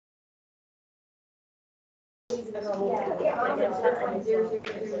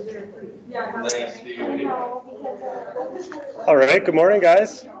All right, good morning,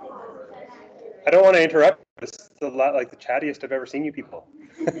 guys. I don't want to interrupt. This is like the chattiest I've ever seen you people.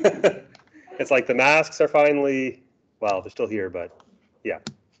 It's like the masks are finally, well, they're still here, but yeah.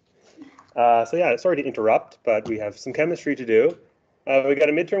 So yeah, sorry to interrupt, but we have some chemistry to do. We got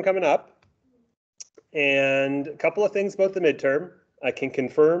a midterm coming up, and a couple of things about the midterm. I can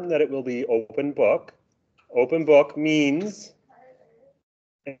confirm that it will be open book. Open book means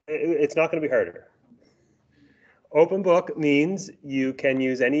it's not going to be harder. Open book means you can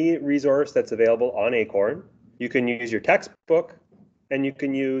use any resource that's available on Acorn. You can use your textbook, and you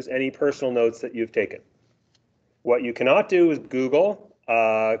can use any personal notes that you've taken. What you cannot do is Google,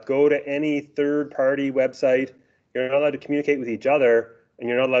 go to any third-party website. You're not allowed to communicate with each other, and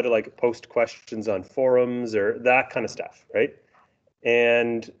you're not allowed to like post questions on forums or that kind of stuff, right?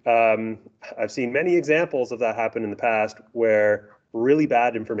 And I've seen many examples of that happen in the past where really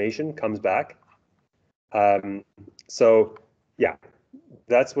bad information comes back. So yeah,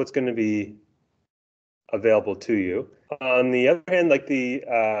 that's what's going to be available to you. On the other hand, like the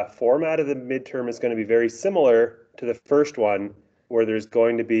format of the midterm is going to be very similar to the first one, where there's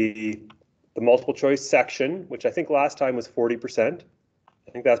going to be the multiple choice section, which I think last time was 40%.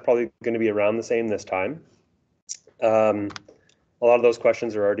 I think that's probably going to be around the same this time. A lot of those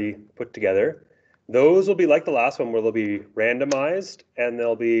questions are already put together. Those will be like the last one, where they'll be randomized, and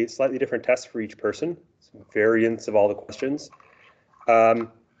there'll be slightly different tests for each person, some variants of all the questions.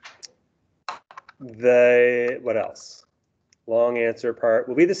 What else? Long answer part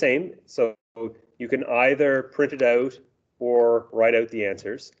will be the same. So you can either print it out or write out the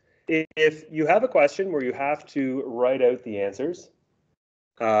answers. If you have a question where you have to write out the answers,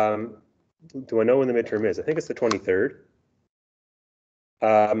 do I know when the midterm is? I think it's the 23rd.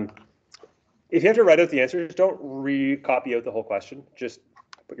 If you have to write out the answers, don't copy out the whole question. Just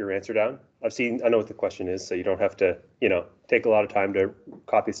put your answer down. I know what the question is, so you don't have to, take a lot of time to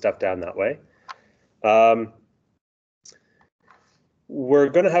copy stuff down that way. We're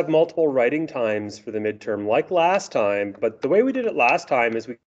going to have multiple writing times for the midterm like last time, but the way we did it last time is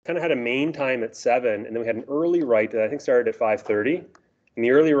we kind of had a main time at 7, and then we had an early write that I think started at 5:30. And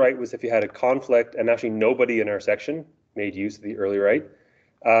the early write was if you had a conflict, and actually nobody in our section made use of the early write.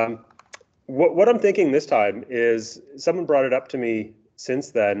 What I'm thinking this time is, someone brought it up to me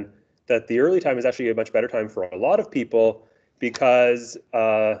since then, that the early time is actually a much better time for a lot of people, because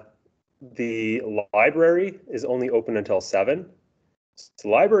the library is only open until 7. So the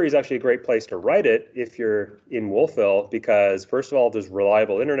library is actually a great place to write it if you're in Wolfville, because first of all, there's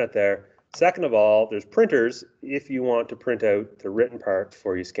reliable internet there. Second of all, there's printers if you want to print out the written part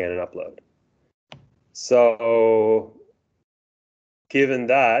before you scan and upload. So given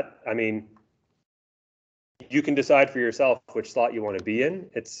that, I mean, you can decide for yourself which slot you want to be in.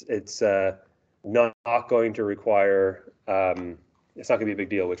 It's not going to require, it's not going to be a big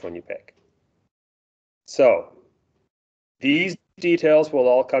deal which one you pick. So these details will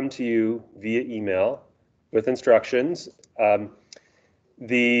all come to you via email with instructions.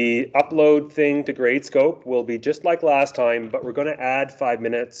 The upload thing to Gradescope will be just like last time, but we're going to add 5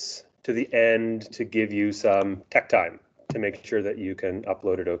 minutes to the end to give you some tech time to make sure that you can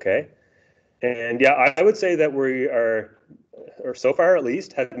upload it okay. And yeah, I would say that we are, or so far at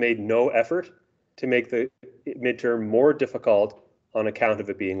least, have made no effort to make the midterm more difficult on account of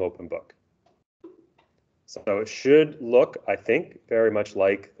it being open book. So it should look, I think, very much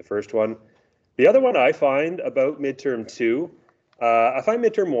like the first one. The other one I find about midterm 2, I find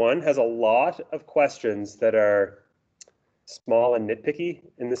midterm 1 has a lot of questions that are small and nitpicky,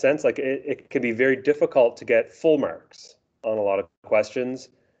 in the sense like it can be very difficult to get full marks on a lot of questions.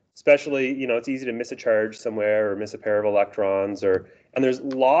 Especially, it's easy to miss a charge somewhere or miss a pair of electrons, and there's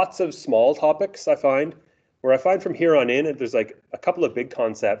lots of small topics I find, where I find from here on in, there's like a couple of big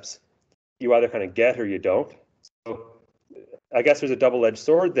concepts you either kind of get or you don't. So I guess there's a double-edged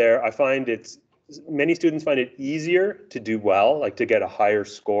sword there. I find many students find it easier to do well, like to get a higher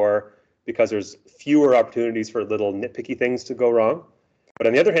score, because there's fewer opportunities for little nitpicky things to go wrong. But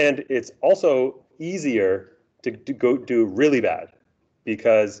on the other hand, it's also easier to go do really bad,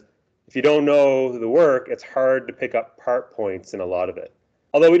 because if you don't know the work, it's hard to pick up part points in a lot of it.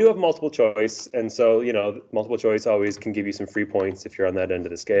 Although we do have multiple choice, and so, multiple choice always can give you some free points if you're on that end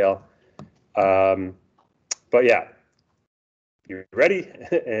of the scale. But yeah, you're ready,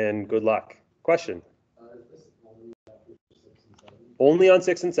 and good luck. Question? Only on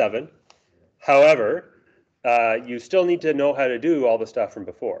 6 and 7. However, you still need to know how to do all the stuff from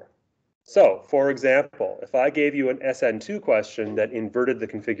before. So, for example, if I gave you an SN2 question that inverted the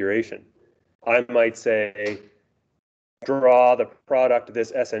configuration, I might say, draw the product of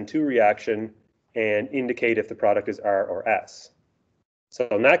this SN2 reaction and indicate if the product is R or S. So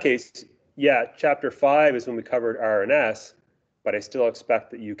in that case, yeah, chapter 5 is when we covered R and S, but I still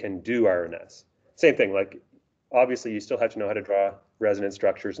expect that you can do R and S. Same thing, like obviously you still have to know how to draw resonance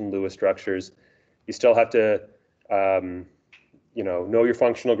structures and Lewis structures. You still have to know your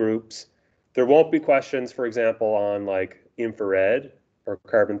functional groups. There won't be questions, for example, on like infrared or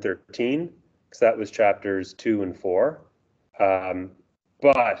carbon-13, because that was chapters 2 and 4.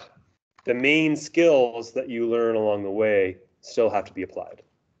 But the main skills that you learn along the way still have to be applied.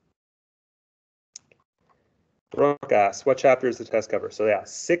 Brooke asks, what chapter is the test cover? So yeah,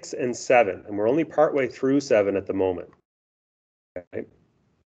 6 and 7, and we're only partway through 7 at the moment. Okay.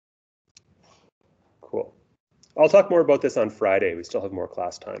 Cool. I'll talk more about this on Friday. We still have more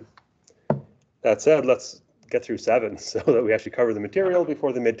class time. That said, let's get through 7 so that we actually cover the material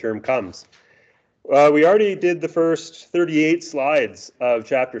before the midterm comes. We already did the first 38 slides of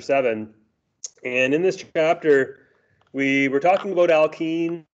chapter 7, and in this chapter, we were talking about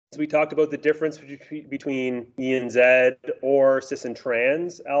alkenes. We talked about the difference between E and Z or cis and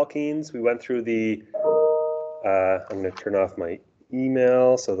trans alkenes. We went through the, I'm going to turn off my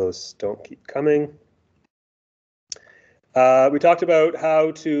email so those don't keep coming. We talked about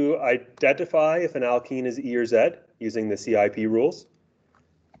how to identify if an alkene is E or Z using the CIP rules,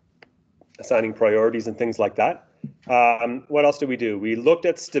 assigning priorities and things like that. What else did we do? We looked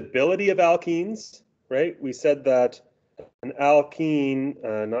at stability of alkenes, right? We said that an alkene,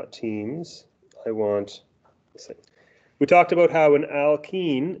 not teams, we talked about how an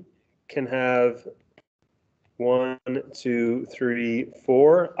alkene can have 1, 2, 3,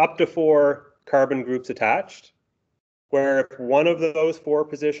 4, up to 4 carbon groups attached, where if one of those 4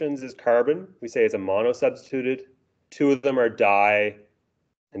 positions is carbon, we say it's a monosubstituted, 2 of them are di,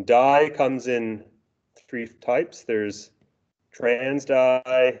 and di comes in 3 types. There's trans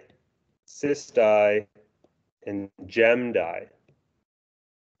di, cis di, and gem di.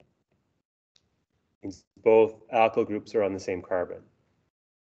 Means both alkyl groups are on the same carbon.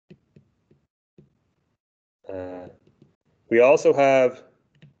 We also have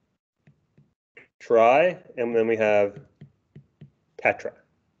tri, and then we have tetra.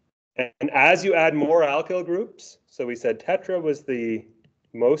 And as you add more alkyl groups, so we said tetra was the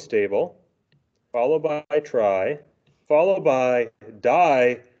most stable, followed by tri, followed by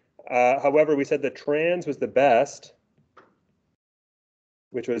di. However, we said that trans was the best,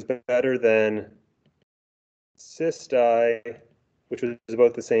 which was better than cis di, which was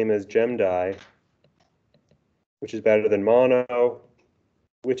about the same as gem di, which is better than mono,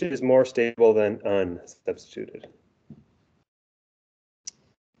 which is more stable than unsubstituted.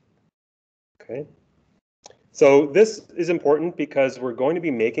 Okay. So this is important because we're going to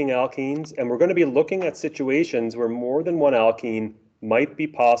be making alkenes, and we're going to be looking at situations where more than one alkene might be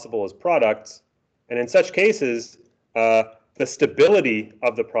possible as products. And in such cases, the stability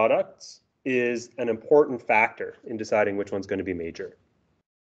of the products is an important factor in deciding which one's going to be major.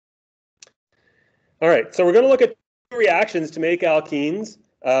 All right, so we're going to look at 2 reactions to make alkenes.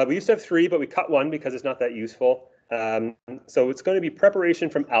 We used to have 3, but we cut 1 because it's not that useful. So it's going to be preparation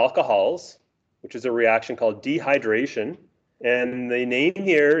from alcohols, which is a reaction called dehydration. And the name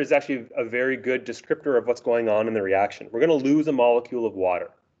here is actually a very good descriptor of what's going on in the reaction. We're going to lose a molecule of water.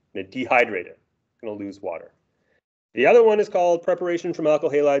 We're going to dehydrate it. We're going to lose water. The other one is called preparation from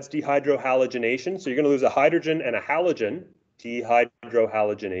alkyl halides dehydrohalogenation. So you're going to lose a hydrogen and a halogen,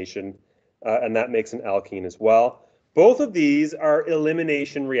 dehydrohalogenation, and that makes an alkene as well. Both of these are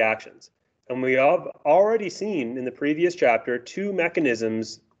elimination reactions. And we have already seen in the previous chapter 2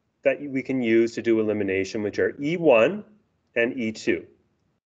 mechanisms that we can use to do elimination, which are E1 and E2.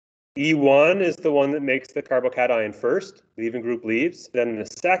 E1 is the one that makes the carbocation first, leaving group leaves. Then the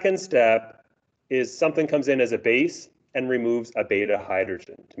second step is something comes in as a base and removes a beta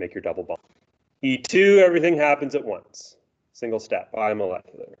hydrogen to make your double bond. E2, everything happens at once. Single step,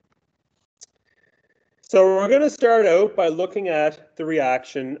 bimolecular. So we're going to start out by looking at the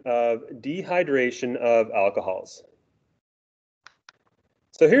reaction of dehydration of alcohols.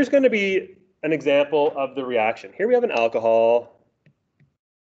 So here's going to be an example of the reaction. Here we have an alcohol.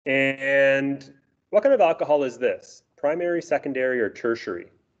 And what kind of alcohol is this? Primary, secondary, or tertiary?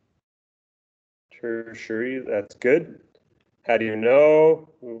 Tertiary, that's good. How do you know?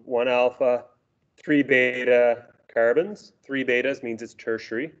 1 alpha, 3 beta carbons. 3 betas means it's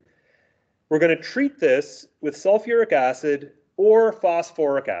tertiary. We're going to treat this with sulfuric acid or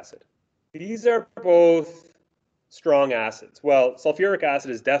phosphoric acid. These are both strong acids. Well, sulfuric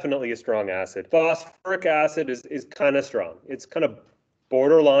acid is definitely a strong acid. Phosphoric acid is kind of strong. It's kind of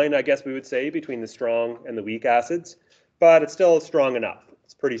borderline, I guess we would say, between the strong and the weak acids, but it's still strong enough.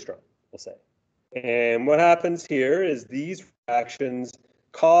 It's pretty strong, we'll say. And what happens here is these reactions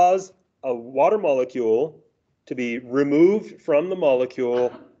cause a water molecule to be removed from the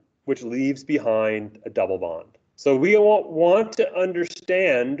molecule, which leaves behind a double bond. So we want to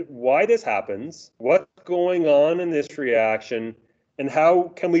understand why this happens, what's going on in this reaction, and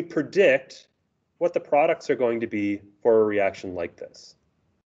how can we predict what the products are going to be for a reaction like this.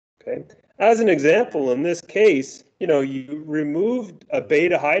 Okay. As an example, in this case, you removed a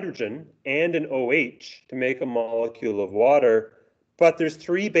beta hydrogen and an OH to make a molecule of water, but there's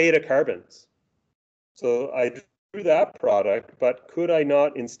 3 beta carbons. So I drew that product, but could I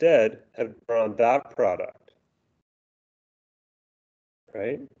not instead have drawn that product?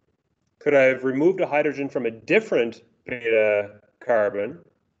 Right? Could I have removed a hydrogen from a different beta carbon?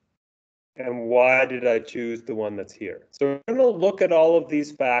 And why did I choose the one that's here? So we're going to look at all of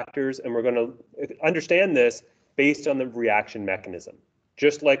these factors, and we're going to understand this based on the reaction mechanism.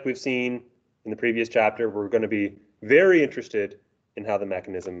 Just like we've seen in the previous chapter, we're going to be very interested in how the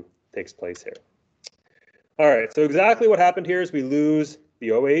mechanism takes place here. All right, so exactly what happened here is we lose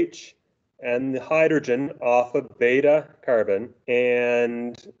the OH and the hydrogen off a beta carbon,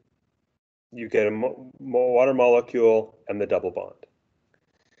 and you get a water molecule and the double bond.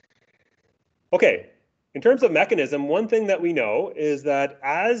 Okay, in terms of mechanism, one thing that we know is that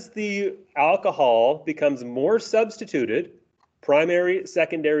as the alcohol becomes more substituted, primary,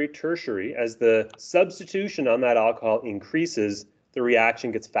 secondary, tertiary, as the substitution on that alcohol increases, the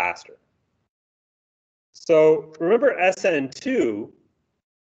reaction gets faster. So remember SN2,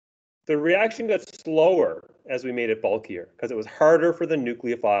 the reaction got slower as we made it bulkier because it was harder for the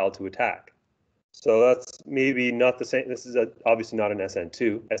nucleophile to attack. So that's maybe not the same. This is obviously not an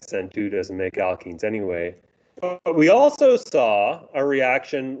SN2. SN2 doesn't make alkenes anyway. But we also saw a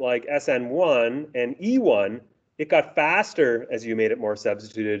reaction like SN1 and E1. It got faster as you made it more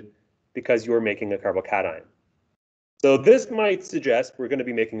substituted because you were making a carbocation. So this might suggest we're going to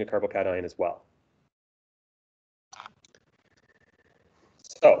be making a carbocation as well.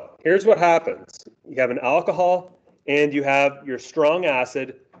 So here's what happens. You have an alcohol and you have your strong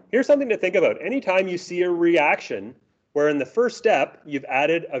acid. Here's something to think about. Anytime you see a reaction where in the first step you've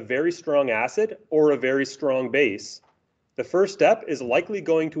added a very strong acid or a very strong base, the first step is likely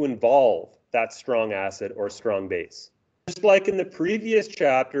going to involve that strong acid or strong base. Just like in the previous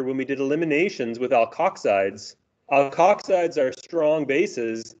chapter when we did eliminations with alkoxides, alkoxides are strong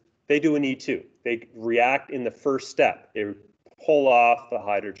bases. They do an E2. They react in the first step. They pull off the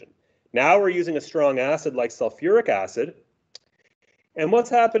hydrogen. Now we're using a strong acid like sulfuric acid. And what's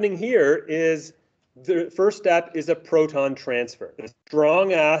happening here is the first step is a proton transfer. The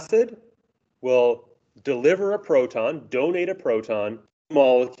strong acid will deliver a proton, donate a proton, to the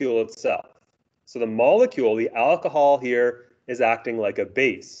molecule itself. So the molecule, the alcohol here, is acting like a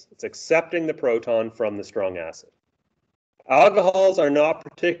base. It's accepting the proton from the strong acid. Alcohols are not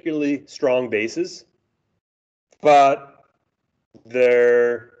particularly strong bases, but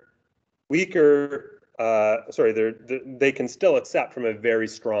they're weaker. They can still accept from a very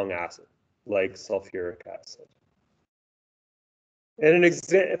strong acid, like sulfuric acid. And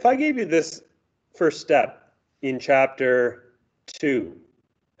if I gave you this first step in chapter 2,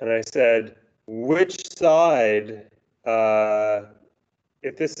 and I said, which side,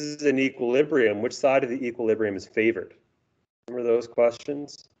 if this is an equilibrium, which side of the equilibrium is favored? Remember those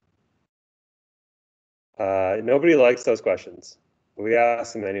questions? Nobody likes those questions. We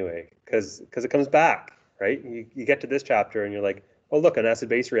ask them anyway, because it comes back, right? You get to this chapter and you're like, oh, look, an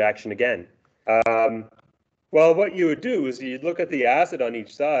acid-base reaction again. Well, what you would do is you'd look at the acid on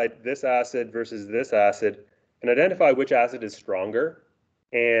each side, this acid versus this acid, and identify which acid is stronger.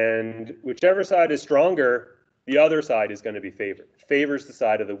 And whichever side is stronger, the other side is going to be favored. It favors the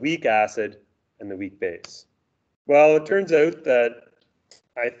side of the weak acid and the weak base. Well, it turns out that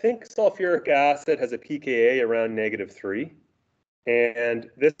I think sulfuric acid has a pKa around -3. And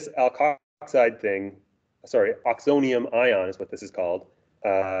this alkoxide thing, sorry, oxonium ion is what this is called.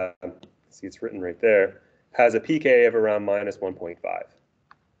 See, it's written right there, has a pKa of around -1.5.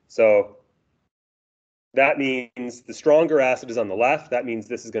 So that means the stronger acid is on the left. That means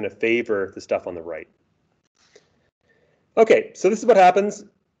this is going to favor the stuff on the right. Okay, so this is what happens.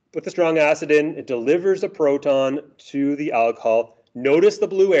 Put the strong acid in. It delivers a proton to the alcohol. Notice the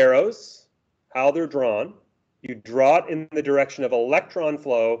blue arrows, how they're drawn. You draw it in the direction of electron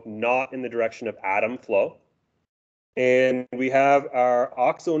flow, not in the direction of atom flow. And we have our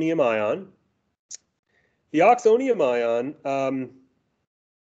oxonium ion. The oxonium ion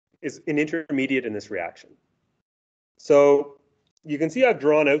is an intermediate in this reaction. So you can see I've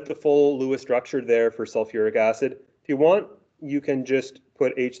drawn out the full Lewis structure there for sulfuric acid. If you want, you can just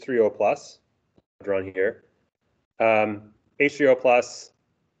put H3O plus drawn here. H3O plus,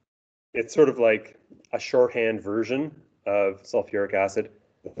 it's sort of like a shorthand version of sulfuric acid.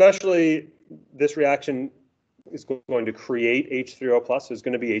 Especially this reaction is going to create H3O plus. There's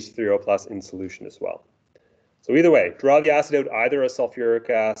going to be H3O plus in solution as well. So either way, draw the acid out either as sulfuric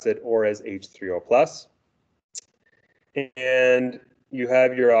acid or as H3O plus. And you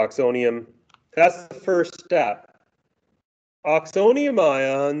have your oxonium. That's the first step. Oxonium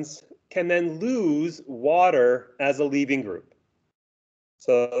ions can then lose water as a leaving group.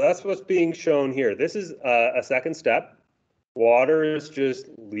 So that's what's being shown here. This is a second step. Water is just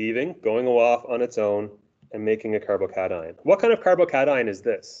leaving, going off on its own, and making a carbocation. What kind of carbocation is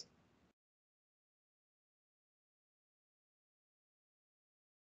this?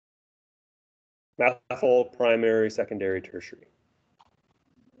 Methyl, primary, secondary, tertiary.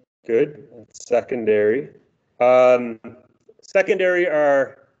 Good. Secondary. Secondary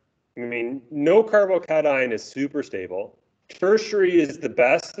are, no carbocation is super stable. Tertiary is the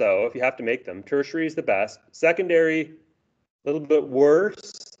best, though, if you have to make them. Tertiary is the best. Secondary, a little bit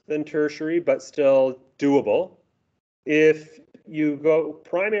worse than tertiary, but still doable. If you go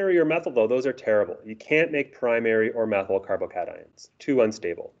primary or methyl, though, those are terrible. You can't make primary or methyl carbocations. Too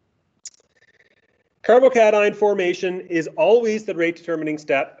unstable. Carbocation formation is always the rate determining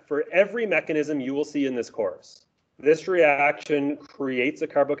step for every mechanism you will see in this course. This reaction creates a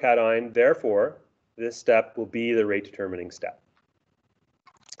carbocation, therefore, this step will be the rate determining step.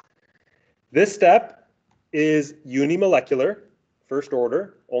 This step is unimolecular, first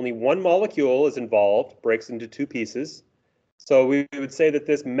order. Only one molecule is involved, breaks into two pieces. So we would say that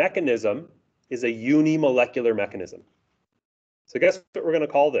this mechanism is a unimolecular mechanism. So guess what we're going to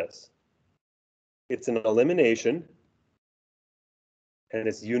call this? It's an elimination, and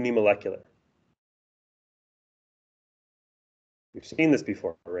it's unimolecular. We've seen this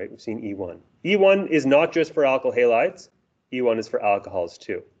before, right? We've seen E1. E1 is not just for alkyl halides. E1 is for alcohols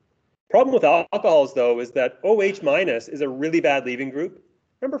too. Problem with alcohols, though, is that OH minus is a really bad leaving group.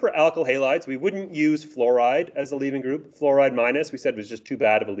 Remember, for alkyl halides, we wouldn't use fluoride as a leaving group. Fluoride minus, we said, was just too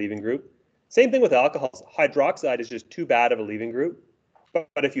bad of a leaving group. Same thing with alcohols. Hydroxide is just too bad of a leaving group.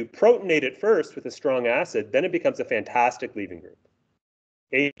 But if you protonate it first with a strong acid, then it becomes a fantastic leaving group.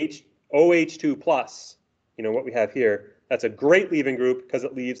 OH2 plus, what we have here, that's a great leaving group because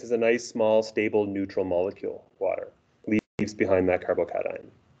it leaves as a nice, small, stable, neutral molecule, water. Leaves behind that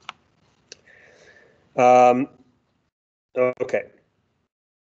carbocation. Okay.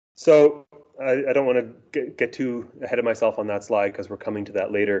 So I don't want to get too ahead of myself on that slide because we're coming to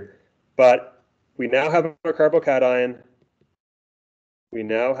that later. But we now have our carbocation. We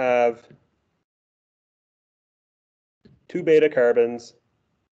now have 2 beta carbons,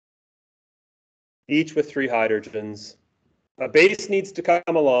 each with 3 hydrogens. A base needs to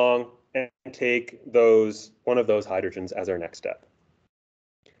come along and take one of those hydrogens as our next step.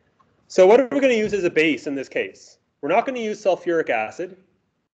 So what are we going to use as a base in this case? We're not going to use sulfuric acid.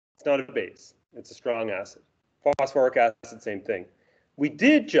 It's not a base. It's a strong acid. Phosphoric acid, same thing. We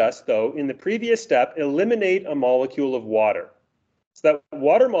did just, though, in the previous step, eliminate a molecule of water. So that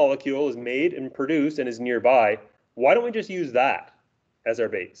water molecule is made and produced and is nearby. Why don't we just use that as our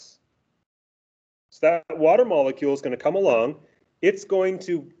base? So that water molecule is going to come along. It's going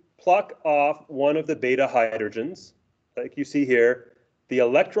to pluck off one of the beta hydrogens, like you see here. The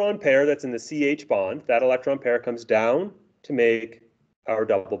electron pair that's in the CH bond, that electron pair comes down to make our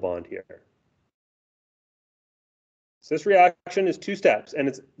double bond here. So this reaction is 2 steps, and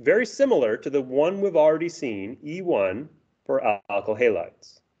it's very similar to the one we've already seen, E1, for alkyl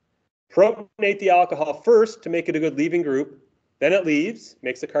halides. Protonate the alcohol first to make it a good leaving group, then it leaves,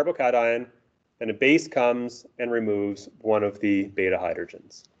 makes a carbocation, and a base comes and removes one of the beta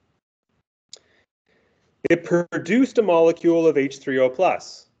hydrogens. It produced a molecule of H3O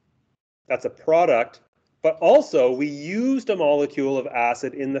plus. That's a product, but also we used a molecule of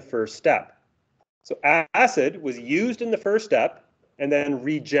acid in the first step. So acid was used in the first step and then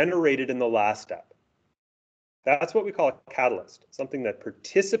regenerated in the last step. That's what we call a catalyst, something that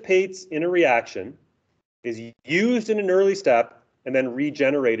participates in a reaction, is used in an early step, and then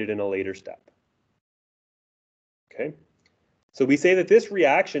regenerated in a later step. Okay? So we say that this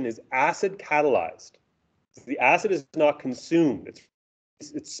reaction is acid catalyzed. The acid is not consumed.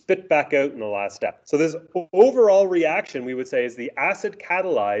 It's spit back out in the last step. So this overall reaction, we would say, is the acid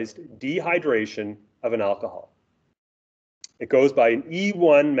catalyzed dehydration of an alcohol. It goes by an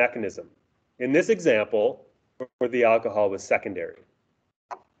E1 mechanism. In this example, where the alcohol was secondary.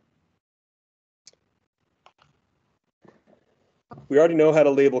 We already know how to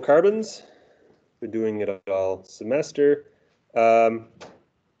label carbons. Been doing it all semester.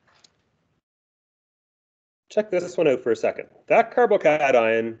 Check this one out for a second. That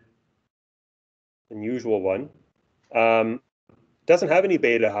carbocation, unusual one, doesn't have any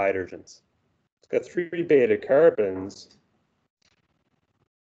beta hydrogens. It's got 3 beta carbons.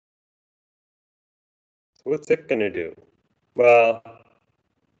 So what's it going to do? Well,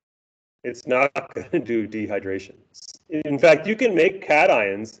 it's not going to do dehydration. In fact, you can make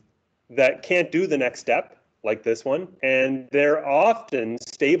cations that can't do the next step, like this one, and they're often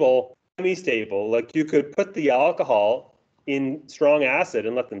stable, semi-stable. Like you could put the alcohol in strong acid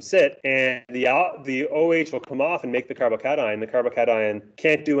and let them sit, and the OH will come off and make the carbocation. The carbocation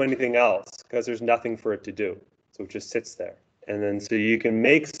can't do anything else because there's nothing for it to do. So it just sits there. And then so you can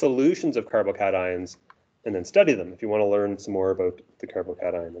make solutions of carbocations and then study them if you want to learn some more about the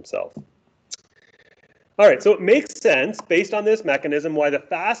carbocation themselves. All right, so it makes sense based on this mechanism why the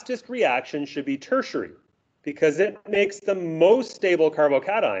fastest reaction should be tertiary, because it makes the most stable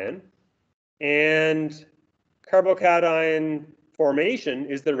carbocation, and carbocation formation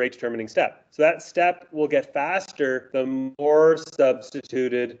is the rate determining step. So that step will get faster the more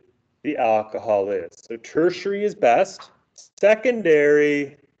substituted the alcohol is. So tertiary is best,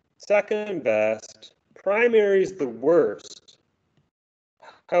 secondary, second best, primary is the worst.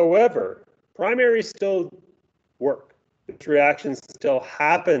 However, primaries still work. This reaction still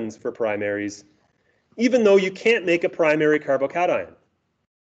happens for primaries, even though you can't make a primary carbocation.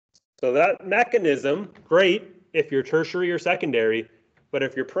 So that mechanism, great if you're tertiary or secondary, but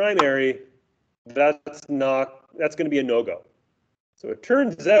if you're primary, that's going to be a no-go. So it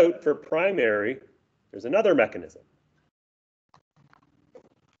turns out for primary, there's another mechanism.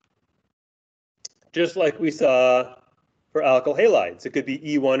 Just like we saw for alkyl halides, it could be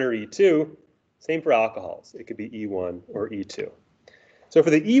E1 or E2. Same for alcohols. It could be E1 or E2. So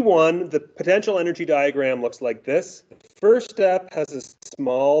for the E1, the potential energy diagram looks like this. The first step has a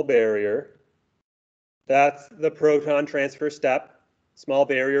small barrier. That's the proton transfer step. Small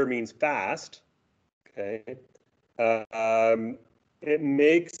barrier means fast. Okay. It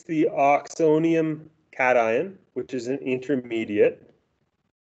makes the oxonium cation, which is an intermediate.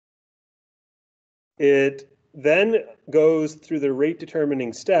 It then goes through the rate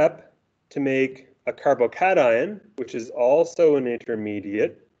determining step to make a carbocation, which is also an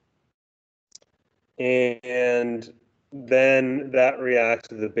intermediate. And then that reacts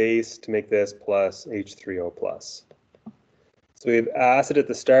to the base to make this plus H3O plus. So we have acid at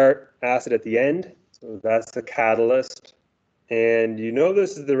the start, acid at the end. So that's the catalyst. And you know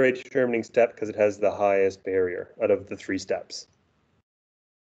this is the rate determining step because it has the highest barrier out of the 3 steps.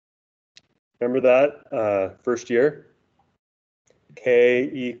 Remember that first year? K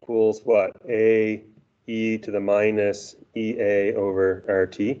equals what? A e to the minus EA over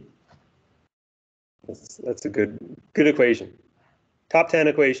RT. That's a good equation. Top 10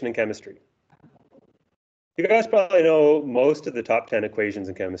 equation in chemistry. You guys probably know most of the top 10 equations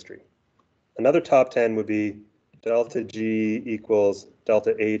in chemistry. Another top 10 would be delta G equals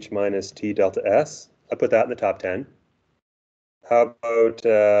delta H minus T delta S. I put that in the top 10. How about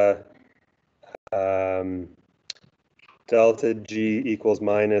delta G equals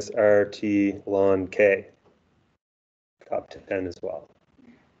minus RT ln K? Top 10 as well.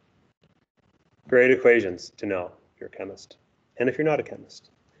 Great equations to know if you're a chemist, and if you're not a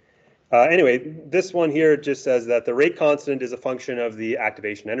chemist. Anyway, this one here just says that the rate constant is a function of the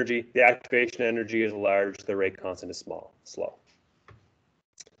activation energy. The activation energy is large, the rate constant is slow.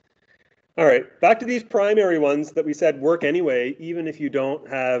 All right, back to these primary ones that we said work anyway, even if you don't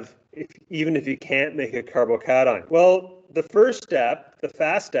have, even if you can't make a carbocation. Well, the first step, the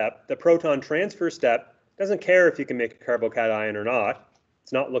fast step, the proton transfer step, doesn't care if you can make a carbocation or not.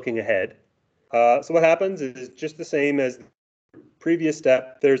 It's not looking ahead. So what happens is just the same as the previous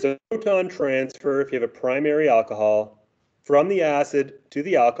step. There's a proton transfer if you have a primary alcohol from the acid to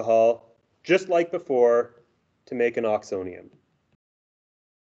the alcohol, just like before, to make an oxonium.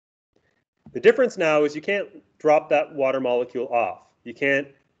 The difference now is you can't drop that water molecule off. You can't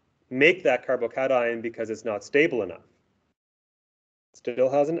make that carbocation because it's not stable enough. It still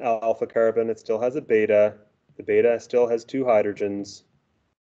has an alpha carbon, it still has a beta. The beta still has 2 hydrogens.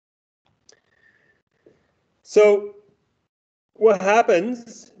 So what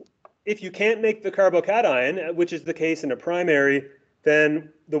happens if you can't make the carbocation, which is the case in a primary,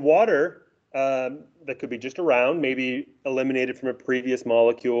 then the water that could be just around, maybe eliminated from a previous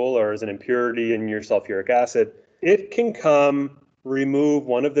molecule or as an impurity in your sulfuric acid, it can come remove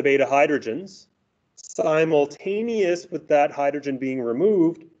one of the beta hydrogens. Simultaneous with that hydrogen being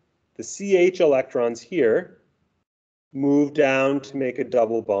removed, the CH electrons here move down to make a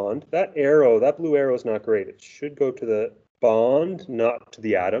double bond. That arrow, that blue arrow is not great. It should go to the bond, not to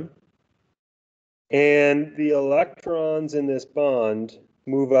the atom. And the electrons in this bond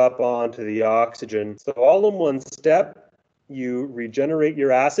move up onto the oxygen. So all in one step, you regenerate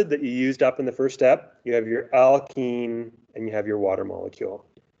your acid that you used up in the first step. You have your alkene and you have your water molecule.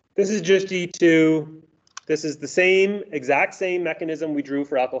 This is just E2. This is the exact same mechanism we drew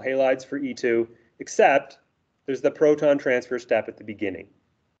for alkyl halides for E2, except there's the proton transfer step at the beginning.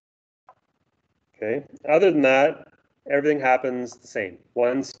 Okay. Other than that, everything happens the same.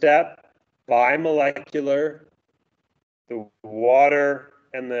 One step, bimolecular, the water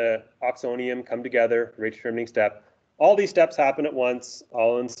and the oxonium come together, rate determining step. All these steps happen at once,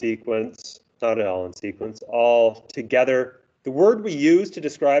 all in sequence, not all in sequence, all together. The word we use to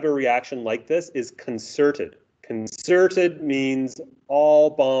describe a reaction like this is concerted. Concerted means all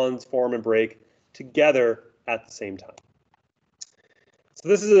bonds form and break together at the same time. So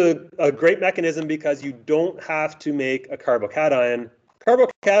this is a great mechanism because you don't have to make a carbocation.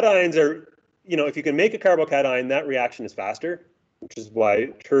 Carbocations are, if you can make a carbocation, that reaction is faster, which is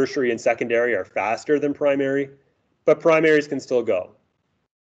why tertiary and secondary are faster than primary, but primaries can still go.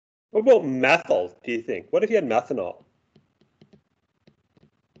 What about methyl, do you think? What if you had methanol?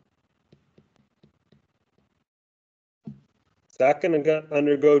 Is that going to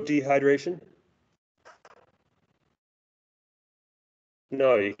undergo dehydration?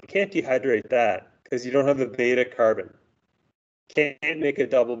 No, you can't dehydrate that because you don't have a beta carbon. You can't make a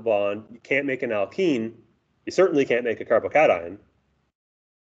double bond. You can't make an alkene. You certainly can't make a carbocation.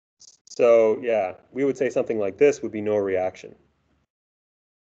 So yeah, we would say something like this would be no reaction.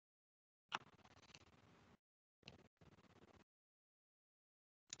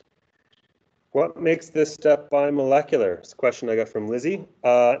 What makes this step bimolecular? It's a question I got from Lizzie.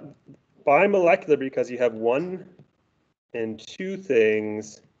 Bimolecular because you have one and two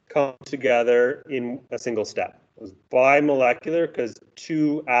things come together in a single step. It's bimolecular because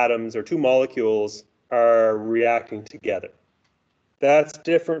two atoms or two molecules are reacting together. That's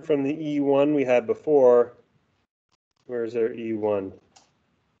different from the E1 we had before. Where's our E1?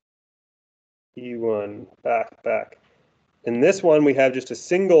 E1, back. In this one, we have just a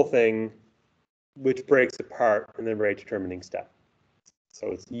single thing which breaks apart in the rate determining step. So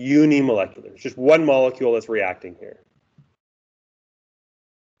it's unimolecular. It's just one molecule that's reacting here.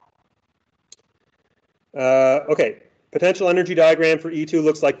 Okay, potential energy diagram for E2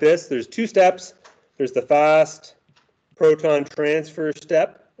 looks like this. There's two steps. There's the fast proton transfer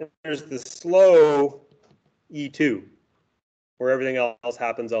step, and there's the slow E2, where everything else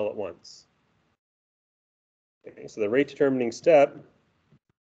happens all at once. Okay, so the rate determining step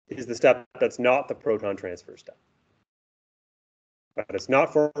is the step that's not the proton transfer step. But it's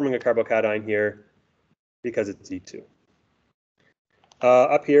not forming a carbocation here because it's E2.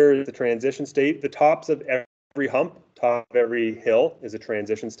 Up here is the transition state. The tops of every hump, top of every hill is a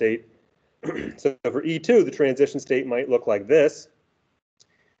transition state. So for E2, the transition state might look like this,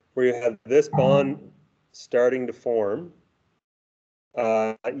 where you have this bond starting to form.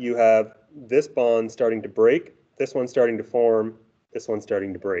 You have this bond starting to break, this one starting to form, this one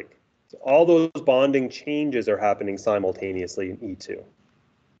starting to break. So all those bonding changes are happening simultaneously in E2.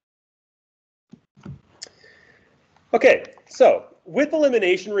 Okay, so with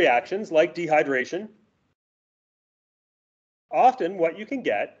elimination reactions like dehydration, often what you can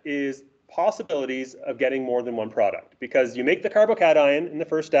get is possibilities of getting more than one product because you make the carbocation in the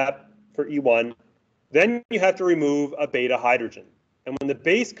first step for E1, then you have to remove a beta hydrogen. And when the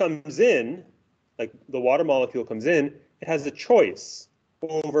base comes in, like the water molecule comes in, it has a choice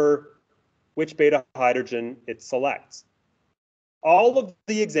over which beta hydrogen it selects. All of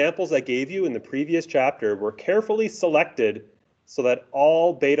the examples I gave you in the previous chapter were carefully selected so that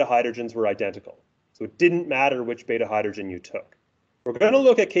all beta hydrogens were identical. So it didn't matter which beta hydrogen you took. We're going to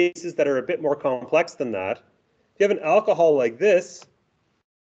look at cases that are a bit more complex than that. If you have an alcohol like this,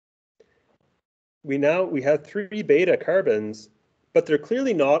 we have 3 beta carbons, but they're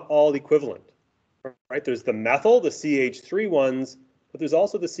clearly not all equivalent. Right? There's the methyl, the CH3 ones, but there's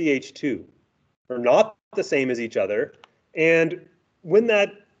also the CH2. They're not the same as each other. And when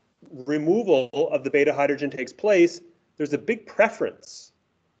that removal of the beta hydrogen takes place, there's a big preference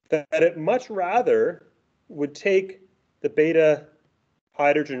that it much rather would take the beta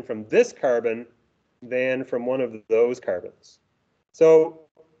hydrogen from this carbon than from one of those carbons. So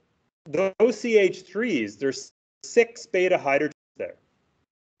those CH3s, there's 6 beta hydrogens there.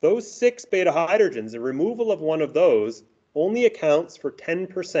 Those 6 beta hydrogens, the removal of one of those only accounts for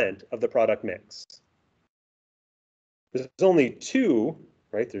 10% of the product mix. There's only 2,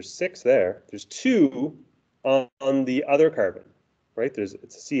 right? There's 6 there. There's 2 on the other carbon, right?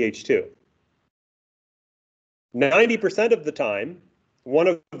 It's CH2. 90% of the time, one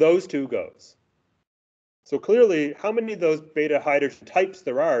of those two goes. So clearly, how many of those beta hydrogen types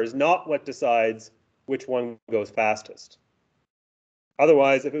there are is not what decides which one goes fastest.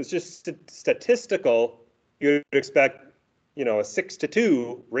 Otherwise, if it was just statistical, you'd expect, you know, a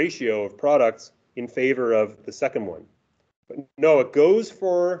 6-to-2 ratio of products in favor of the second one. But no, it goes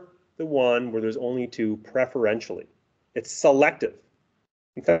for the one where there's only two preferentially. It's selective.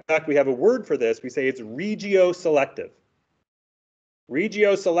 In fact, we have a word for this. We say it's regioselective.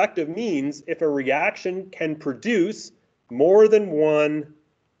 Regioselective means if a reaction can produce more than one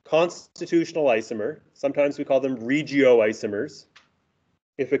constitutional isomer, sometimes we call them regioisomers.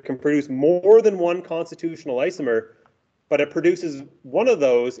 If it can produce more than one constitutional isomer, but it produces one of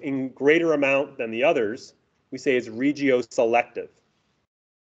those in greater amount than the others, we say it's regioselective.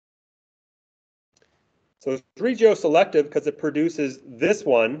 So it's regioselective because it produces this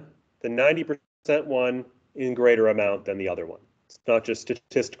one, the 90% one, in greater amount than the other one. It's not just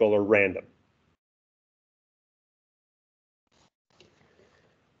statistical or random.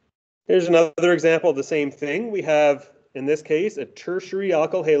 Here's another example of the same thing. We have, in this case, a tertiary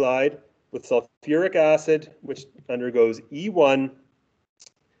alkyl halide with sulfuric acid, which undergoes E1.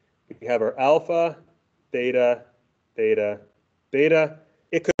 We have our alpha, beta, beta, beta.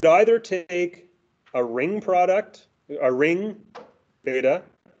 It could either take a ring product, a ring beta,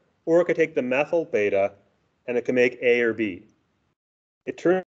 or it could take the methyl beta, and it can make A or B. It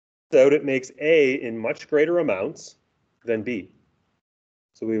turns out it makes A in much greater amounts than B.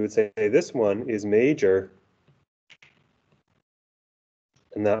 So we would say this one is major,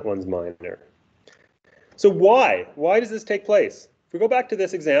 and that one's minor. So why? Why does this take place? If we go back to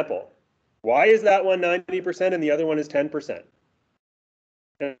this example, why is that one 90% and the other one is 10%?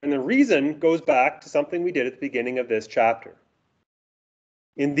 And the reason goes back to something we did at the beginning of this chapter.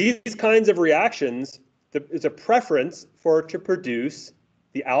 In these kinds of reactions, there's a preference for it to produce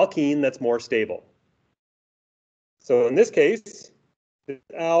the alkene that's more stable. So in this case, the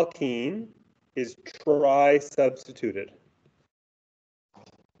alkene is tri-substituted.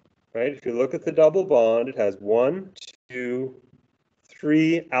 Right? If you look at the double bond, it has 1, 2,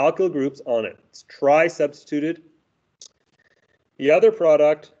 3 alkyl groups on it. It's tri-substituted. The other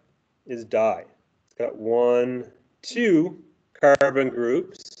product is di. It's got 1, 2 carbon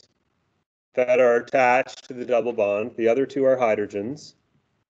groups that are attached to the double bond. The other two are hydrogens.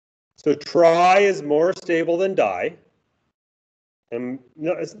 So tri is more stable than di. And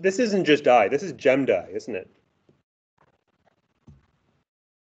no, this isn't just di, this is gem di, isn't it?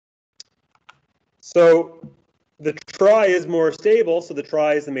 So the tri is more stable, so the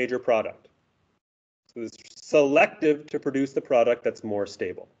tri is the major product. So it's selective to produce the product that's more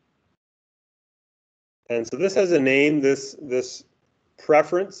stable. And so this has a name, this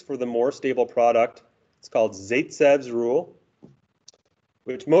preference for the more stable product. It's called Zaitsev's rule,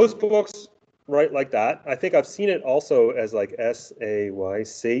 which most books write like that. I think I've seen it also as like S-A-Y,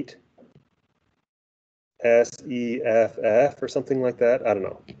 Sate, S-E-F-F or something like that. I don't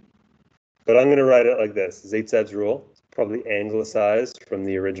know. But I'm going to write it like this, Zaitsev's rule. It's probably anglicized from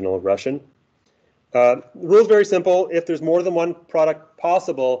the original Russian. The rule is very simple. If there's more than one product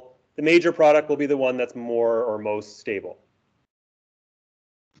possible, the major product will be the one that's more or most stable.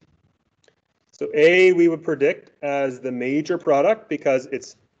 So A we would predict as the major product because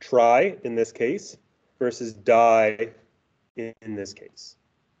it's tri in this case versus di in this case.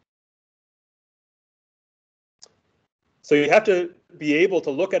 So you have to be able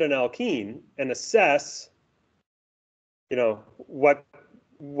to look at an alkene and assess, you know, what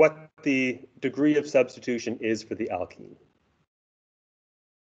the degree of substitution is for the alkene.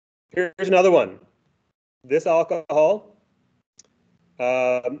 Here's another one. This alcohol,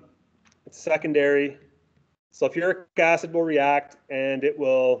 it's secondary. Sulfuric acid will react and it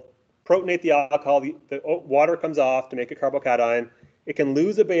will protonate the alcohol. The water comes off to make a carbocation. It can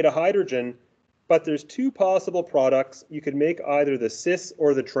lose a beta hydrogen, but there's two possible products. You could make either the cis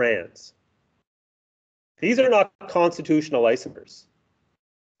or the trans. These are not constitutional isomers.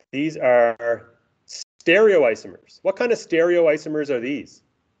 These are stereoisomers. What kind of stereoisomers are these?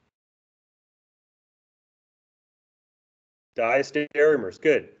 Diastereomers,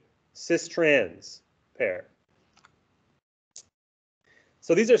 good. Cis-trans pair.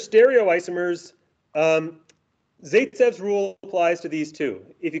 So these are stereoisomers. Zaitsev's rule applies to these two.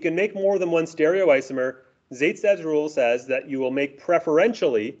 If you can make more than one stereoisomer, Zaitsev's rule says that you will make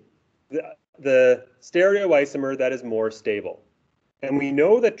preferentially the stereoisomer that is more stable. And we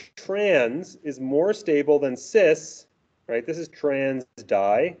know that trans is more stable than cis, right? This is trans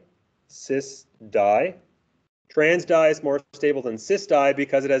di, cis di. Trans dye is more stable than cis dye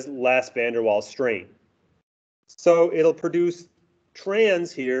because it has less van der Waals strain. So it'll produce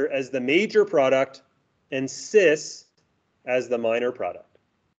trans here as the major product and cis as the minor product.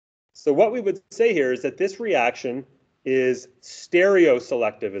 So what we would say here is that this reaction is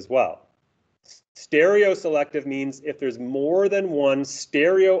stereoselective as well. Stereoselective means if there's more than one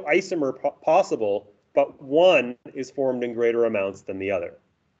stereoisomer possible, but one is formed in greater amounts than the other.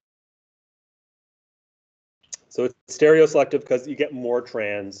 So it's stereoselective because you get more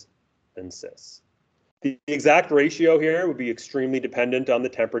trans than cis. The exact ratio here would be extremely dependent on the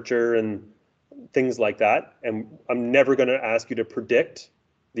temperature and things like that. And I'm never going to ask you to predict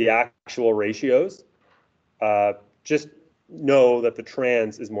the actual ratios. Just know that the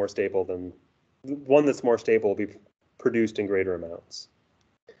trans is more stable than the one that's more stable will be produced in greater amounts.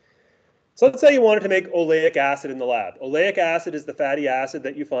 So let's say you wanted to make oleic acid in the lab. Oleic acid is the fatty acid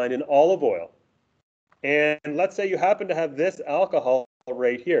that you find in olive oil. And let's say you happen to have this alcohol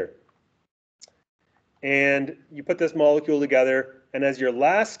right here. And you put this molecule together, and as your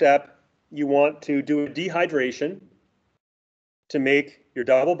last step, you want to do a dehydration to make your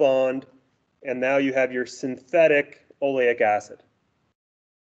double bond, and now you have your synthetic oleic acid.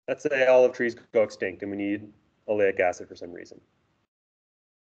 Let's say olive trees go extinct and we need oleic acid for some reason.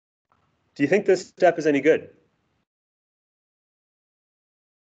 Do you think this step is any good?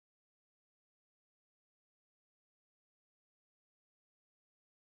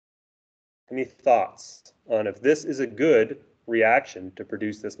 Any thoughts on if this is a good reaction to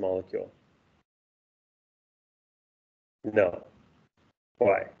produce this molecule? No.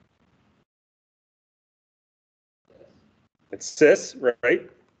 Why? It's cis, right?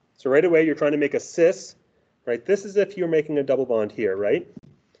 So right away you're trying to make a cis, right? This is if you're making a double bond here, right?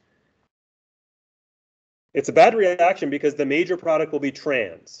 It's a bad reaction because the major product will be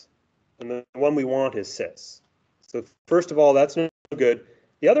trans, and the one we want is cis. So first of all, that's no good.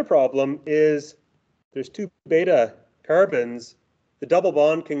 The other problem is there's two beta carbons. The double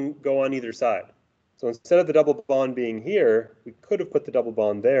bond can go on either side. So instead of the double bond being here, we could have put the double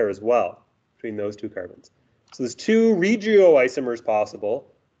bond there as well between those two carbons. So there's two regioisomers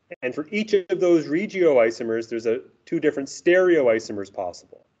possible, and for each of those regioisomers, there's two different stereoisomers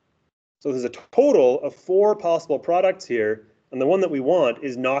possible. So there's a total of 4 possible products here, and the one that we want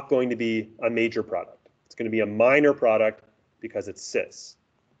is not going to be a major product. It's going to be a minor product because it's cis.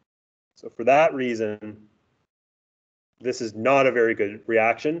 So for that reason, this is not a very good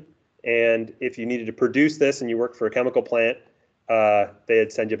reaction. And if you needed to produce this and you worked for a chemical plant,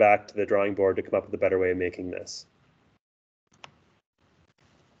 they'd send you back to the drawing board to come up with a better way of making this.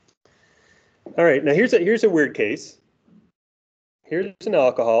 All right, now here's a weird case. Here's an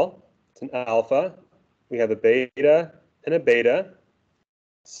alcohol. It's an alpha. We have a beta and a beta.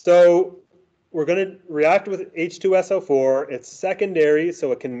 So we're going to react with H2SO4. It's secondary,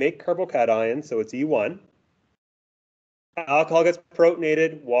 so it can make carbocation, so it's E1. Alcohol gets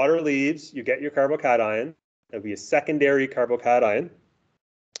protonated, water leaves, you get your carbocation. That'll be a secondary carbocation.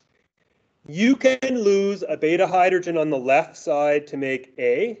 You can lose a beta hydrogen on the left side to make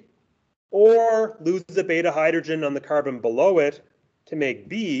A, or lose a beta hydrogen on the carbon below it to make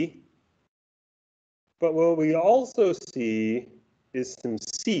B. But what we also see is some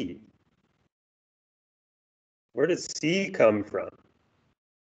C. Where does C come from?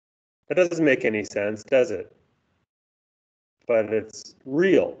 That doesn't make any sense, does it? But it's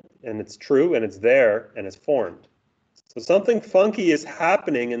real, and it's true, and it's there, and it's formed. So something funky is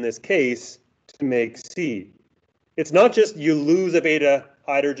happening in this case to make C. It's not just you lose a beta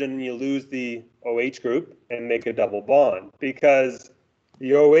hydrogen and you lose the OH group and make a double bond, because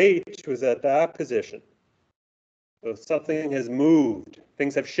the OH was at that position. So something has moved.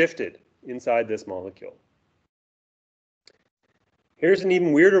 Things have shifted inside this molecule. Here's an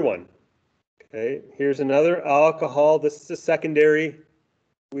even weirder one. Okay, here's another alcohol. This is a secondary.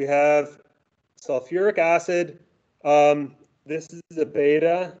 We have sulfuric acid. This is a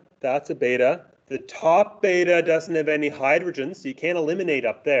beta. That's a beta. The top beta doesn't have any hydrogen, so you can't eliminate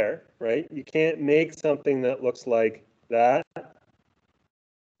up there, right? You can't make something that looks like that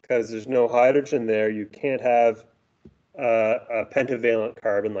because there's no hydrogen there. You can't have a pentavalent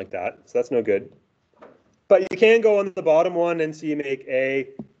carbon like that, so that's no good. But you can go on the bottom one and so you make A.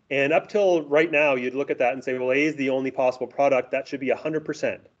 And up till right now, you'd look at that and say, well, A is the only possible product. That should be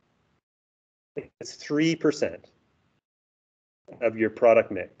 100%. It's 3% of your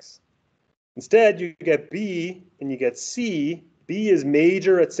product mix. Instead, you get B and you get C. B is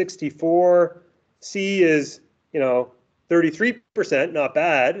major at 64. C is, 33%, not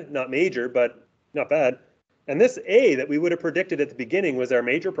bad, not major, but not bad. And this A that we would have predicted at the beginning was our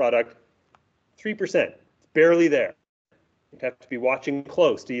major product, 3%. It's barely there. You'd have to be watching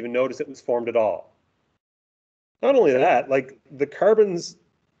close to even notice it was formed at all. Not only that, like the carbons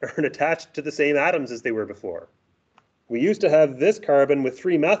aren't attached to the same atoms as they were before. We used to have this carbon with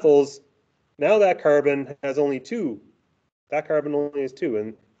 3 methyls. Now that carbon has only 2. That carbon only has 2.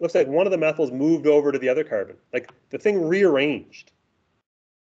 And it looks like one of the methyls moved over to the other carbon. Like the thing rearranged.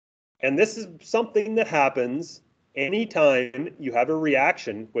 And this is something that happens anytime you have a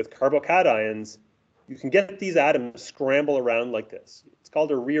reaction with carbocations. You can get these atoms scramble around like this. It's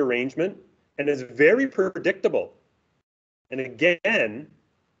called a rearrangement, and it's very predictable. And again,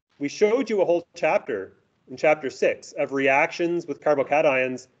 we showed you a whole chapter in chapter 6 of reactions with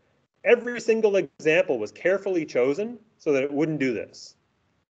carbocations. Every single example was carefully chosen so that it wouldn't do this.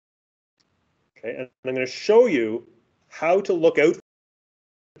 Okay, and I'm going to show you how to look out,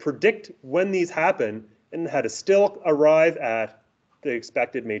 predict when these happen, and how to still arrive at the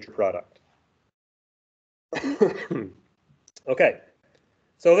expected major product. Okay,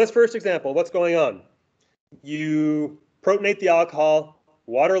 so this first example, what's going on? You protonate the alcohol,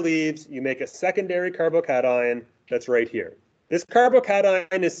 water leaves, you make a secondary carbocation that's right here. This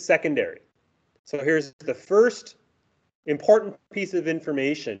carbocation is secondary. So here's the first important piece of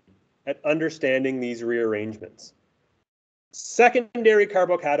information at understanding these rearrangements. Secondary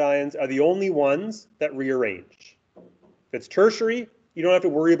carbocations are the only ones that rearrange. If it's tertiary, you don't have to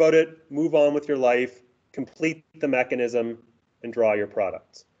worry about it, move on with your life, complete the mechanism, and draw your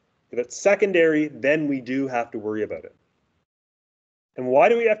products. If it's secondary, then we do have to worry about it. And why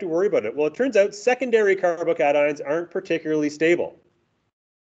do we have to worry about it? Well, it turns out secondary carbocations aren't particularly stable.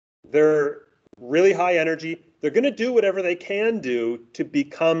 They're really high energy. They're going to do whatever they can do to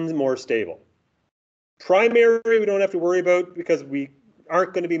become more stable. Primary, we don't have to worry about because we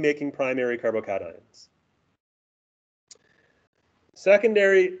aren't going to be making primary carbocations.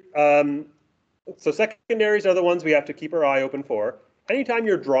 Secondary, so secondaries are the ones we have to keep our eye open for. Anytime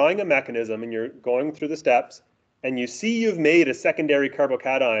you're drawing a mechanism and you're going through the steps and you see you've made a secondary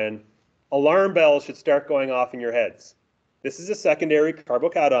carbocation, alarm bells should start going off in your heads. This is a secondary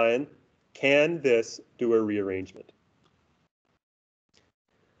carbocation. Can this do a rearrangement?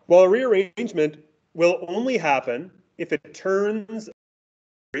 Well, a rearrangement will only happen if it turns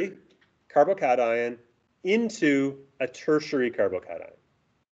a carbocation into a tertiary carbocation.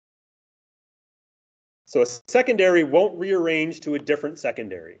 So a secondary won't rearrange to a different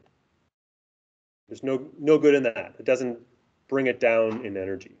secondary. There's no good in that. It doesn't bring it down in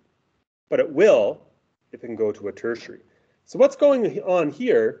energy. But it will if it can go to a tertiary. So what's going on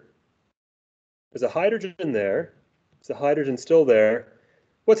here? There's a hydrogen there. There's a hydrogen still there.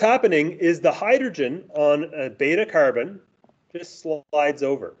 What's happening is the hydrogen on a beta carbon just slides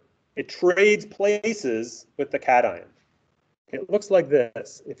over. It trades places with the cation. It looks like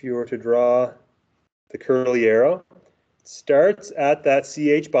this. If you were to draw the curly arrow, it starts at that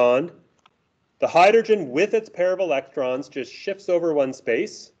CH bond. The hydrogen with its pair of electrons just shifts over one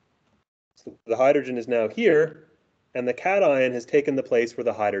space. So the hydrogen is now here, and the cation has taken the place where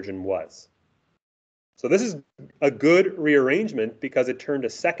the hydrogen was. So this is a good rearrangement because it turned a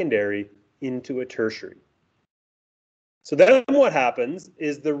secondary into a tertiary. So then what happens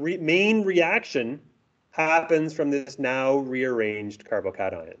is the main reaction happens from this now rearranged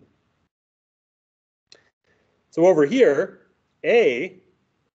carbocation. So over here, A,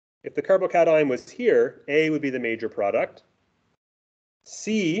 if the carbocation was here, A would be the major product.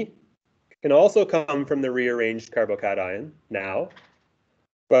 C can also come from the rearranged carbocation now,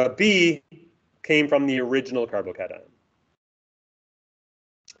 but B came from the original carbocation.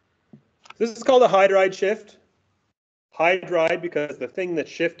 This is called a hydride shift. Hydride because the thing that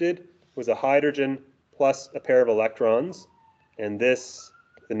shifted was a hydrogen plus a pair of electrons, and this,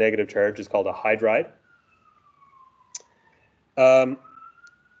 the negative charge, is called a hydride.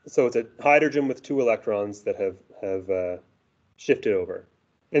 So it's a hydrogen with 2 electrons that have shifted over.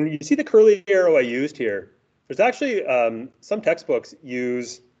 And you see the curly arrow I used here. There's actually some textbooks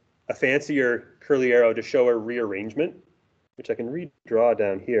use a fancier curly arrow to show a rearrangement, which I can redraw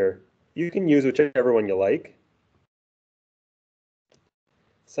down here. You can use whichever one you like.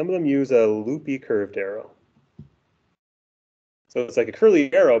 Some of them use a loopy curved arrow. So it's like a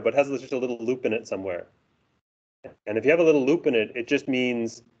curly arrow, but has just a little loop in it somewhere. And if you have a little loop in it, it just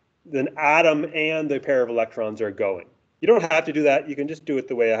means an atom and the pair of electrons are going. You don't have to do that. You can just do it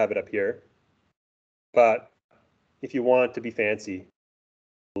the way I have it up here. But if you want to be fancy,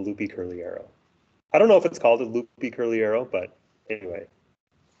 a loopy curly arrow. I don't know if it's called a loopy curly arrow, but anyway,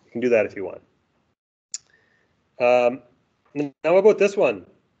 you can do that if you want. Now about this one.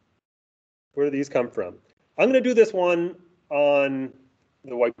 Where do these come from? I'm going to do this one on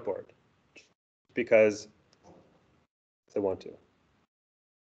the whiteboard because I want to.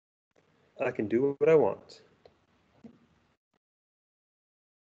 I can do what I want.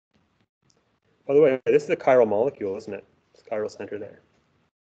 By the way, this is a chiral molecule, isn't it? It's chiral center there.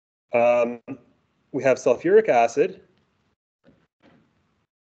 We have sulfuric acid.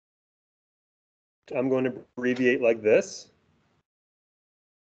 I'm going to abbreviate like this.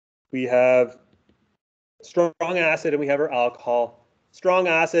 We have strong acid and we have our alcohol. Strong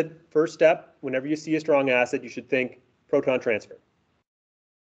acid, first step, whenever you see a strong acid, you should think proton transfer.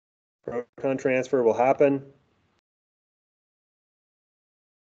 Proton transfer will happen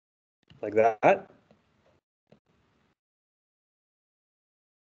like that.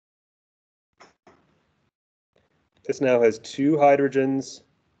 This now has 2 hydrogens,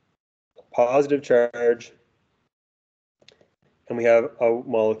 positive charge, and we have a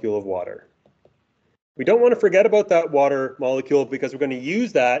molecule of water. We don't want to forget about that water molecule because we're going to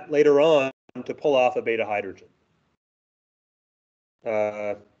use that later on to pull off a beta hydrogen.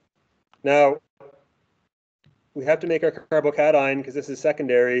 Now, we have to make our carbocation because this is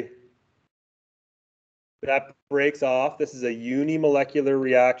secondary. That breaks off. This is a unimolecular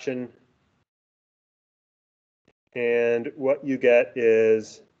reaction. And what you get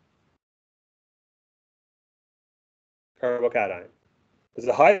is carbocation. There's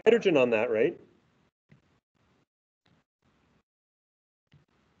a hydrogen on that, right?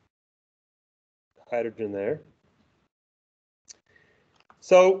 Hydrogen there.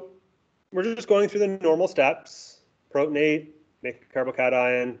 So we're just going through the normal steps. Protonate, make a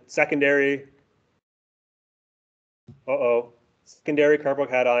carbocation. Secondary. Secondary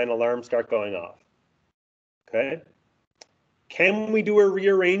carbocation, alarms start going off. Okay. Can we do a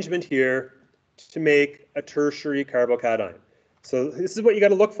rearrangement here to make a tertiary carbocation? So this is what you got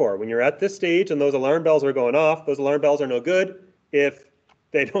to look for. When you're at this stage and those alarm bells are going off, those alarm bells are no good if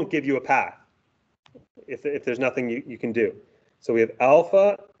they don't give you a path, if there's nothing you can do. So we have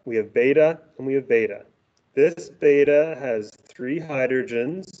alpha, we have beta, and we have beta. This beta has 3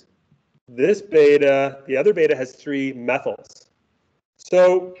 hydrogens. This beta, the other beta has 3 methyls.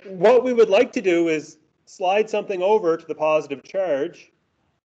 So what we would like to do is slide something over to the positive charge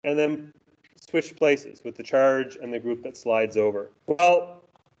and then switch places with the charge and the group that slides over. Well,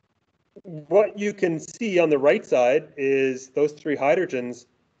 what you can see on the right side is those 3 hydrogens.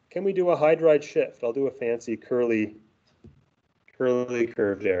 Can we do a hydride shift? I'll do a fancy curly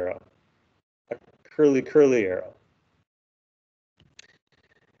curved arrow. A curly arrow.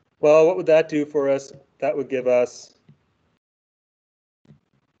 Well, what would that do for us? That would give us,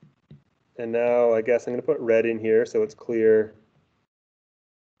 and now I guess I'm going to put red in here so it's clear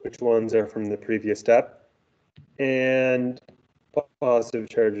which ones are from the previous step. And positive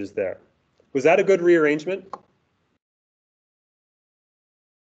charges there. Was that a good rearrangement?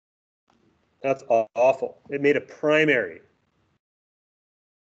 That's awful. It made a primary.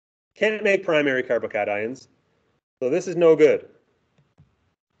 Can't make primary carbocations. So this is no good.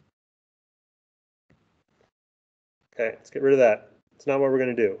 Okay, let's get rid of that. It's not what we're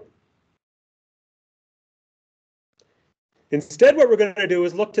going to do. Instead, what we're going to do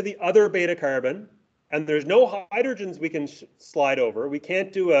is look to the other beta carbon, and there's no hydrogens we can slide over. We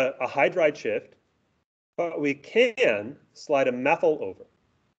can't do a hydride shift, but we can slide a methyl over.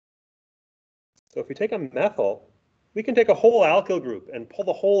 So if we take a methyl, we can take a whole alkyl group and pull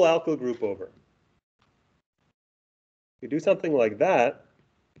the whole alkyl group over. If we do something like that,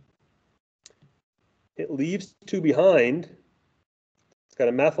 it leaves 2 behind. It's got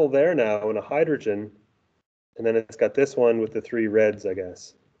a methyl there now and a hydrogen. And then it's got this one with the 3 reds, I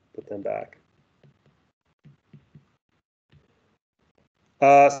guess. Put them back.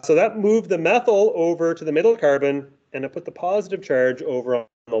 So that moved the methyl over to the middle carbon, and it put the positive charge over on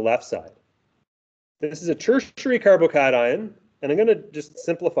the left side. This is a tertiary carbocation, and I'm going to just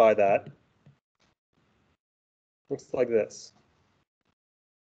simplify that. Looks like this.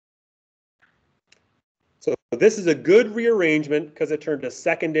 So this is a good rearrangement because it turned a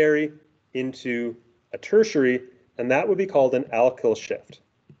secondary into a tertiary, and that would be called an alkyl shift.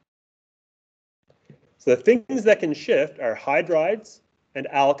 So the things that can shift are hydrides and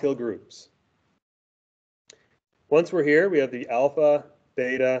alkyl groups. Once we're here, we have the alpha,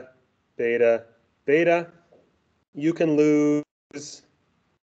 beta, beta, beta. You can lose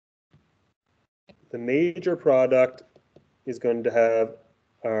the major product is going to have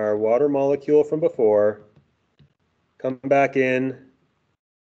our water molecule from before come back in,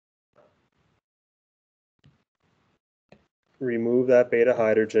 remove that beta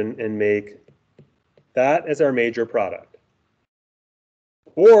hydrogen, and make that as our major product.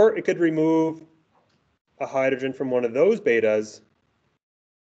 Or it could remove a hydrogen from one of those betas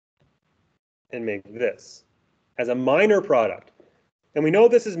and make this. as a minor product. And we know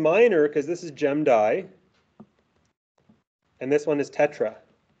this is minor because this is gem di, and this one is tetra.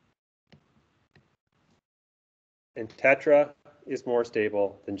 And tetra is more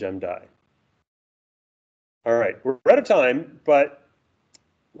stable than gem di. All right, we're out of time, but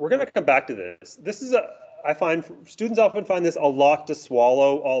we're going to come back to this. This is I find students often find this a lot to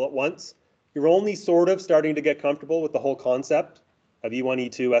swallow all at once. You're only sort of starting to get comfortable with the whole concept of E1,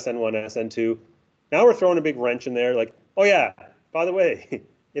 E2, SN1, SN2. Now we're throwing a big wrench in there like, oh yeah, by the way,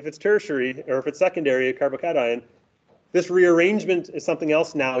 if it's tertiary or if it's secondary, a carbocation, this rearrangement is something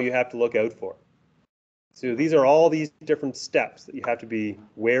else now you have to look out for. So these are all these different steps that you have to be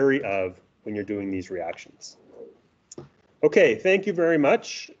wary of when you're doing these reactions. Okay, thank you very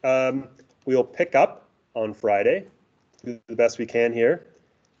much. We'll pick up on Friday, do the best we can here.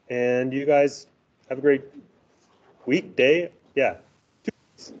 And you guys have a great week, day. Yeah.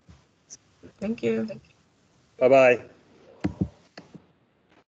 Thank you. Bye-bye.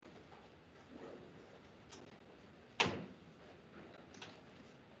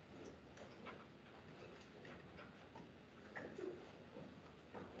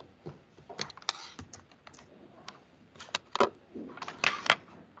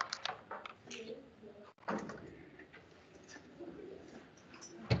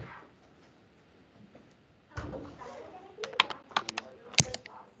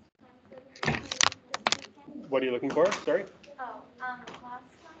 What are you looking for? Sorry? Oh, last time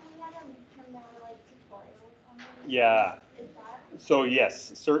we had a midterm, there were like tutorials on it. Yeah. Is that? So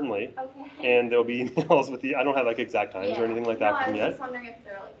yes, certainly. Okay. And there'll be emails with the, I don't have like exact times or anything like that I from was yet. just wondering if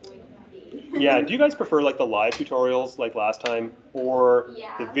they're like going to be. Yeah, do you guys prefer like the live tutorials like last time or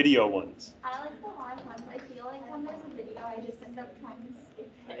the video ones? I like the live ones. I feel like when there's a video, I just end up trying to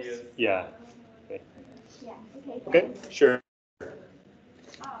skip it. Yeah. Okay. Yeah, okay. Okay, sure.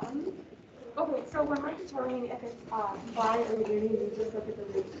 Okay, so when we're determining if it's by or uni, we just look at the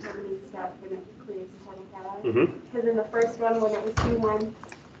rate determining step when it creates a carbocation. Because in the first one, when it was C1,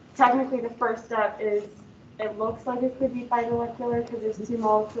 technically the first step is, it looks like it could be bimolecular because there's two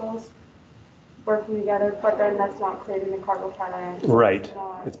molecules working together, but then that's not creating a carbocation. Right.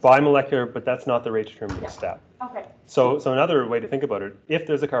 It's bimolecular, but that's not the rate determining step. Okay. So another way to think about it, if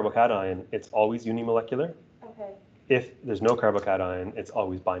there's a carbocation, it's always unimolecular. Okay. If there's no carbocation, it's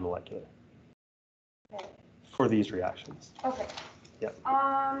always bimolecular. Okay. For these reactions. Okay. Yeah.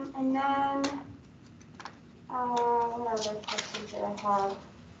 And then, what other questions did I have?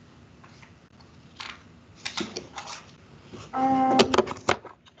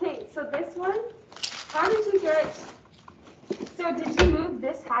 Okay, so this one, how did you get, so did you move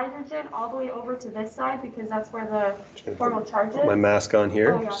this hydrogen all the way over to this side because that's where the formal charge is? Put my mask on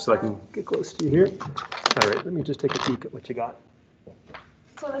here, Oh, yeah, so I can get close to you here. All right, let me just take a peek at what you got.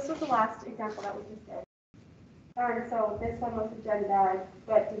 So this was the last example that we just did. Alright, so this one was a gen bag,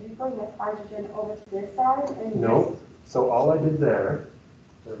 but did you bring this hydrogen over to this side? And No, so all I did there,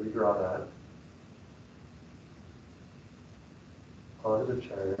 so redraw that. Positive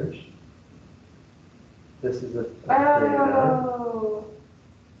charge. This is a beta. Oh.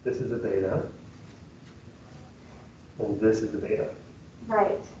 This is a beta. And this is a beta.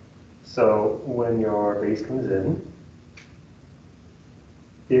 Right. So when your base comes in,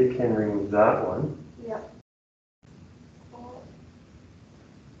 it can remove that one. Yeah.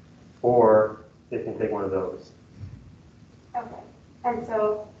 Or it can take one of those. Okay. And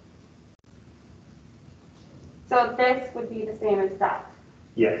so this would be the same as that.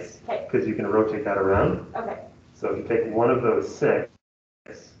 Yes. Okay. Because you can rotate that around. Okay. So if you take one of those 6,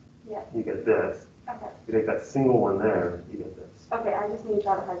 Yeah. you get this. Okay. If you take that single one there, you get this. Okay, I just need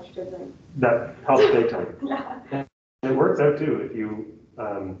that hydrogen. That helps big time. Yeah. And it works out too if you,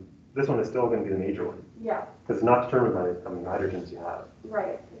 this one is still going to be the major one. Yeah. Because it's not determined by how many hydrogens you have.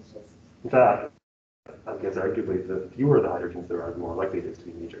 Right. It's just. In fact, I guess arguably the fewer the hydrogens there are, the more likely it is to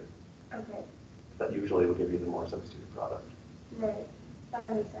be major. Okay. That usually will give you the more substituted product. Right. That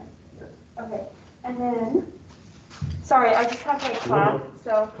makes sense. Yeah. Okay. And then, sorry, I just have like class,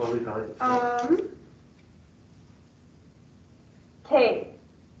 so. Totally fine. Okay.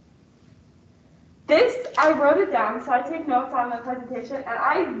 This, I wrote it down, so I take notes on the presentation, and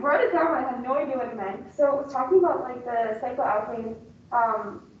I wrote it down, but I had no idea what it meant. So it was talking about like the cycloalkane,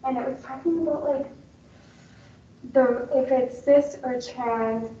 and it was talking about like if it's cis or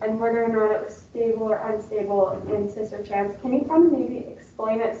trans, and whether or not it was stable or unstable in cis or trans. Can you kind of maybe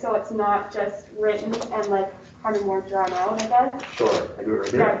explain it so it's not just written and like kind of more drawn out, I guess? Sure, I do it right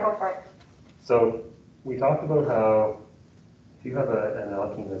here. Yeah, go for it. So we talked about how if you have an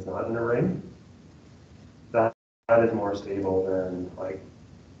alkene that's not in a ring, that is more stable than like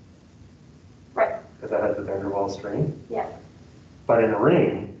Right. because that has the van der Waals strain. Yeah. But in a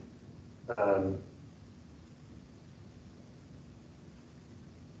ring,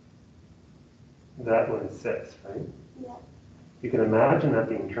 that one sits, right? Yeah. You can imagine that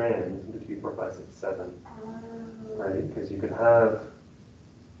being trans into 3, 4, 5, 6, 7, right? Because you could have,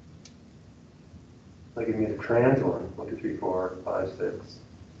 like, give me the trans one, 1, 2, 3, 4, 5, 6,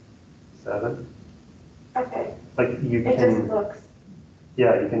 7. Okay. Like you It can, just looks.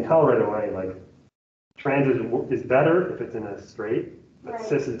 yeah, you can tell right away. Like trans is better if it's in a straight, but Right.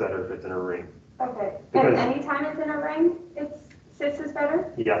 cis is better if it's in a ring. Okay. Because- And anytime it's in a ring, cis is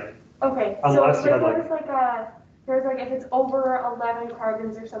better? Yeah. Okay. Unless so you have, there's like if it's over 11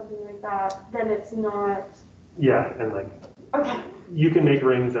 carbons or something like that, then it's not. Yeah, and like Okay. you can make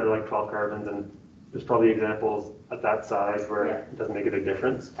rings that are like 12 carbons, and there's probably examples at that size where Yeah. it doesn't make a big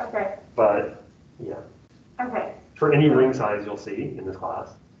difference. Okay. But yeah, Okay. for any ring size you'll see in this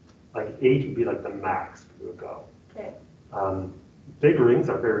class, like 8 would be like the max we would go. Okay. Big rings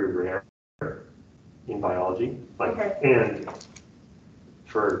are very rare in biology, like, Okay. and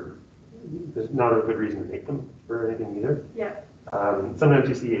there's not a good reason to make them for anything either. Yeah. Sometimes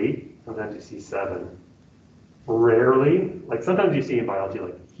you see 8, sometimes you see 7. Rarely, like sometimes you see in biology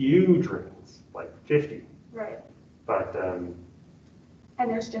like huge rings, like 50. Right. But And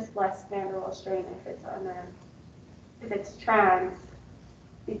there's just less van der Waals strain if it's trans,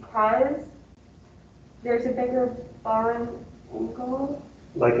 because there's a bigger bond angle.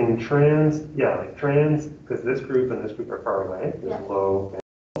 like in trans, yeah, like trans, because this group and this group are far away, there's Yeah. low van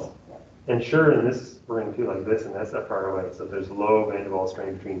der Waals. Yeah. And sure, in this ring too, like this and this are far away, so there's low van der Waals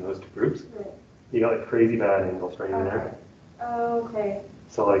strain between those two groups. Right. You got like crazy bad angle strain in there. Okay.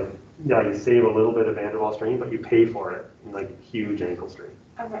 So like, yeah, you save a little bit of van der Waals strain, but you pay for it in like huge ankle strain.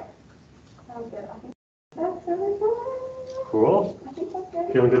 Okay. Sounds good. I think that's really good. Cool. I think that's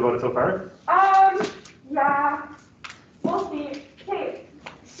good. Feeling good about it so far? Yeah. We'll see. Okay.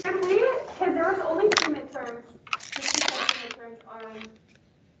 Should we, because there was only 2 midterms, just because the midterms on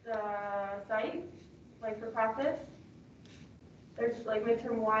the site, like for practice. There's like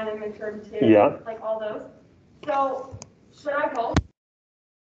midterm 1 and midterm 2. Yeah. Like all those. So should I go